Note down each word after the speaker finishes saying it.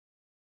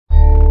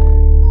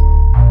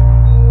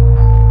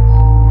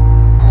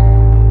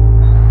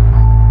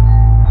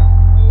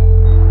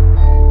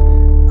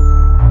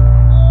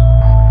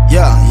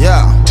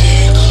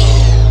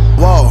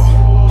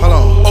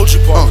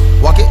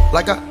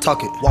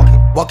talk it.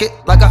 Walk it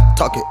like I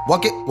talk it.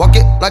 Walk it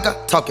like I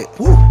talk it.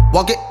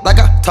 Walk it like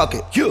I talk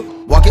it.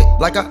 Walk it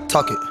like I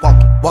talk it.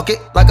 Walk it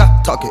like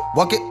I talk it.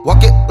 Walk it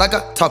like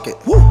I talk it.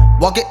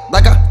 Walk it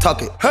like I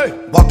talk it. Hey,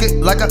 walk it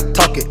like I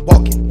talk it.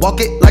 Walk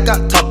it like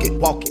I talk it.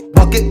 Walk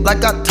it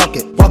like I talk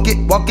it. Walk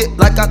it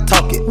like I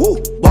talk it.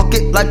 Walk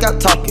it like I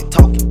talk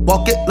it.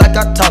 Walk it like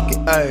I talk it.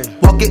 Hey,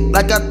 walk it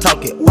like I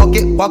talk it.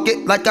 Walk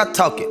it like I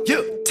talk it.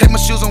 Take my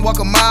shoes and walk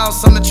a mile,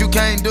 something that you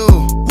can't do.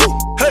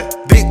 Hey,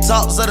 big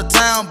talks of the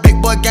town,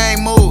 big boy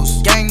gang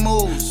moves.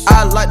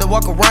 I like to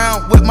walk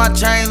around with my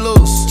chain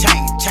loose. Chain.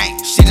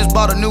 She just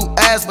bought a new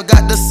ass, but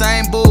got the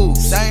same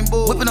boobs.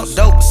 Whipping up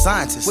dope with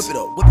scientists. Whip it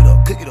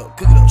up, cook it up.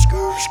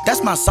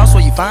 That's my sauce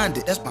where you find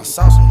it. That's my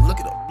sauce when you look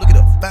it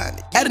up, find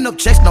it. Adding up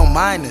checks, no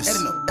minus.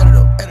 Add it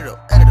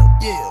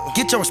up, yeah.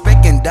 Get your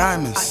respect in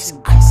diamonds.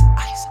 Ice.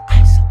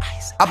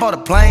 I bought a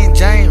plain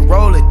Jane,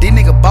 roll it. These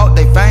niggas bought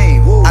they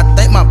fame. I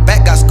think my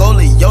back got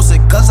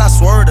scoliosis, cause I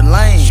swerved the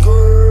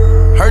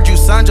lane. Heard you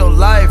signed your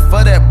life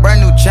for that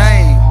brand new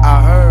chain.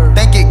 I heard.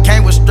 Think it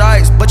came with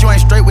stripes, but you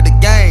ain't straight with the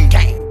game.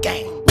 Gang.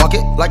 Walk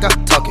it like I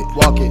talk it.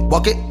 Walk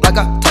it like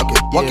I talk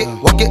it. Walk it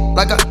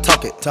like I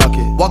talk it.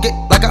 Walk it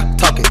like I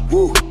talk it.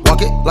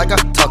 Walk it like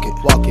I talk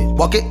it.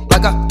 Walk it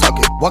like I talk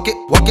it.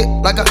 Walk it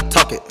like I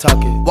talk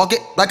it. Walk it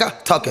like I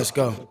talk it. Let's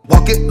go.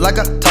 Walk it like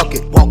I talk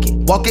it. Walk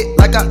it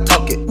like I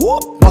talk it.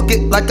 Walk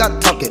it like I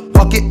talk it.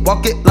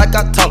 Walk it like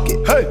I talk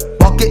it. Hey,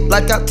 walk it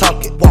like I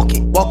talk it. Walk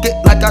it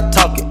like I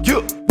talk it.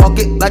 Walk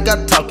it like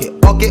I talk it.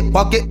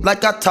 Walk it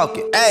like I talk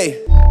it.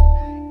 Hey,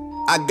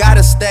 I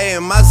gotta stay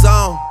in my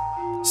zone.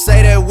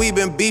 Say that we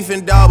been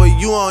beefing, dawg, but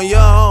you on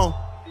your own.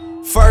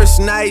 First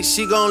night,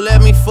 she gon'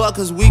 let me fuck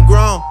cause we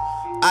grown.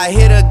 I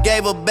hit her,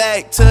 gave her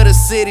back to the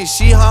city,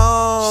 she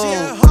home. She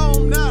at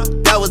home now.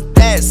 That was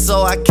that,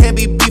 so I can't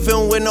be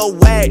beefing with no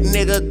whack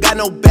nigga, got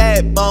no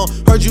backbone.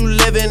 Heard you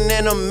living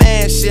in a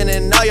mansion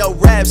and all your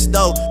raps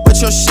though.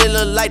 But your shit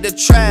look like the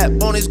trap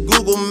on his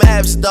Google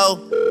Maps though.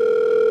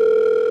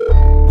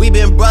 We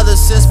been brothers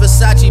since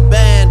Versace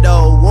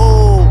Bando,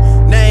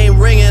 whoa. Name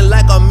ringing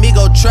like a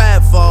Migos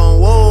trap phone,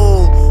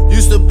 whoa.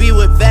 Used to be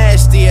with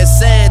Vashti at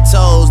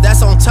Santos,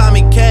 that's on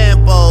Tommy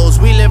Campos.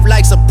 We live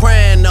like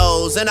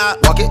Sopranos, and I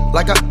walk it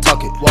like I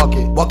talk it. Walk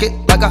it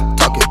like I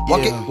talk it.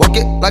 Walk it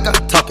like I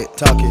talk it.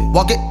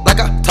 Walk it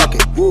like I talk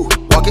it. Walk it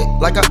like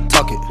I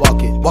talk it.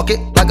 Walk it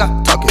like I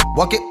talk it.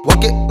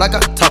 Walk it like I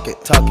talk it.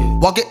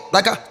 Walk it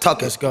like I talk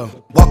it. Let's go.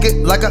 Walk it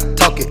like I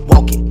talk it.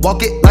 Walk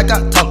it like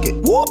I talk it.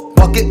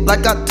 Walk it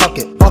like I talk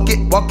it.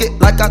 Walk it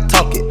like I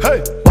talk it.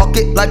 Hey, walk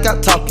it like I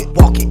talk it.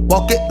 Walk it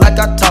like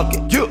I talk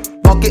it.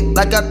 Walk it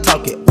like I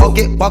talk it.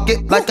 Walk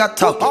it like I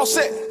talk it. All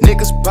set.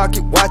 Niggas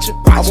pocket watching.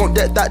 I want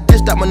that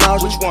dish, that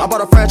menage. Which one? I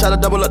bought a franchise to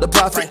double up the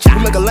profit.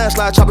 We make a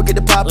landslide, chopper get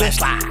the poppin'.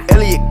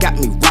 Elliot got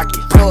me rocket.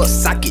 Plug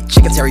socket,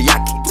 chicken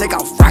teriyaki. Take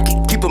off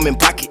rocket, keep them in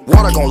pocket.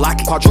 Water gon' lock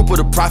it, quadruple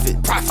the profit.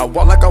 I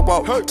walk like I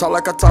walk, talk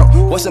like I talk.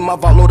 What's in my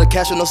vault? Load of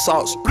cash and the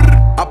sauce.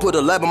 I put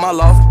a lab in my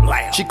loft.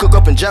 She cook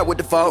up and jab with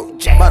the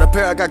fault. By the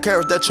pair, I got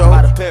carrots that choke.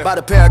 By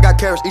the pair, I got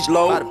carrots each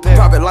load.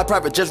 Private life,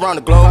 private just round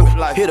the globe.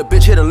 Hit a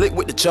bitch, hit a lick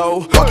with the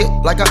cho. Walk it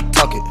like I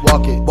talk it.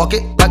 Walk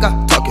it like I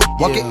talk it.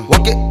 Walk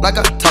it like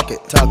I talk it.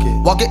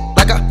 Walk it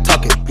like I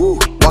talk it.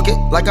 Walk it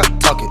like I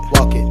talk it.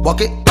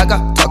 Walk it like I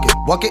talk it.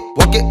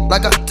 Walk it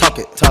like I talk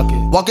it.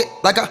 Walk it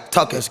like I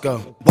talk it. Let's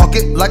go. Walk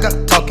it like I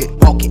talk it.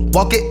 Walk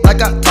it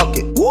like I talk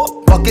it.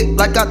 Walk it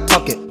like I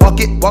talk it. Walk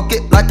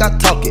it like I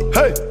talk it.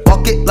 Hey,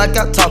 walk it like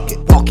I talk it.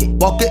 Walk it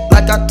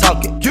like I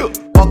talk it.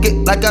 Walk it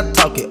like I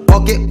talk it.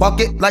 Walk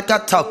it like I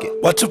talk it.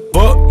 Watch a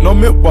buck, no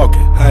Milwaukee,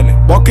 honey.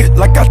 Walk it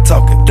like I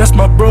talk it. That's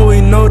my bro,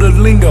 he know the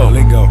lingo.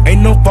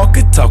 Ain't no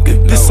walkie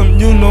talking. This some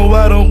you know,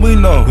 why don't we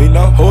know?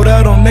 Hold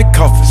out on that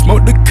coffin,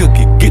 smoke the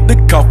cookie, get the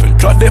coffin.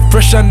 Drop that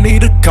fresh, I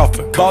need a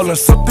coffin. Callin'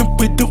 something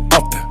we do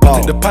often.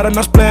 Take the pot and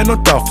I splayin' no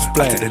dolphin.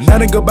 The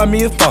night and go buy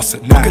me a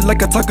faucet. Walk it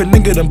like I talk, a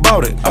nigga done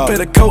bought it. I pay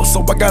the coat,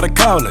 so I gotta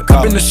call it.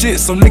 Up in the shit,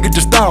 so nigga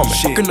just down me.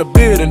 Walk in the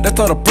building, that's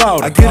all the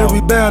problem. I get a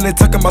rebound, they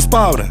talking my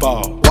spouting.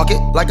 Walk it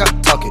like I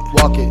talk it.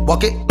 Walk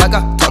it like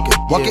I talk it.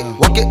 Walk it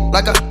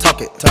like I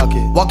talk it.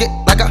 Walk it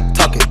like I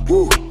talk it.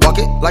 Walk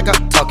it like I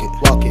talk it.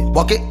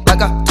 Walk it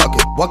like I talk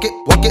it.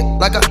 Walk it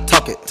like I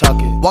talk it.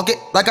 Walk it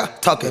like I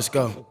talk it. Let's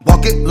go.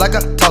 Walk it like I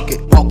talk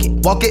it. Walk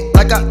it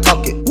like I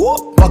talk it.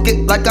 Walk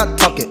it like I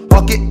talk it.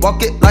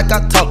 Walk it like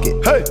I talk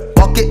it. Hey,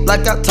 walk it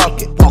like I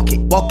talk it. Walk it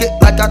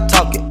like I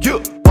talk it.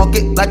 Walk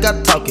it like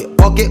I talk it.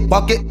 Walk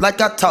it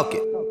like I talk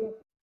it.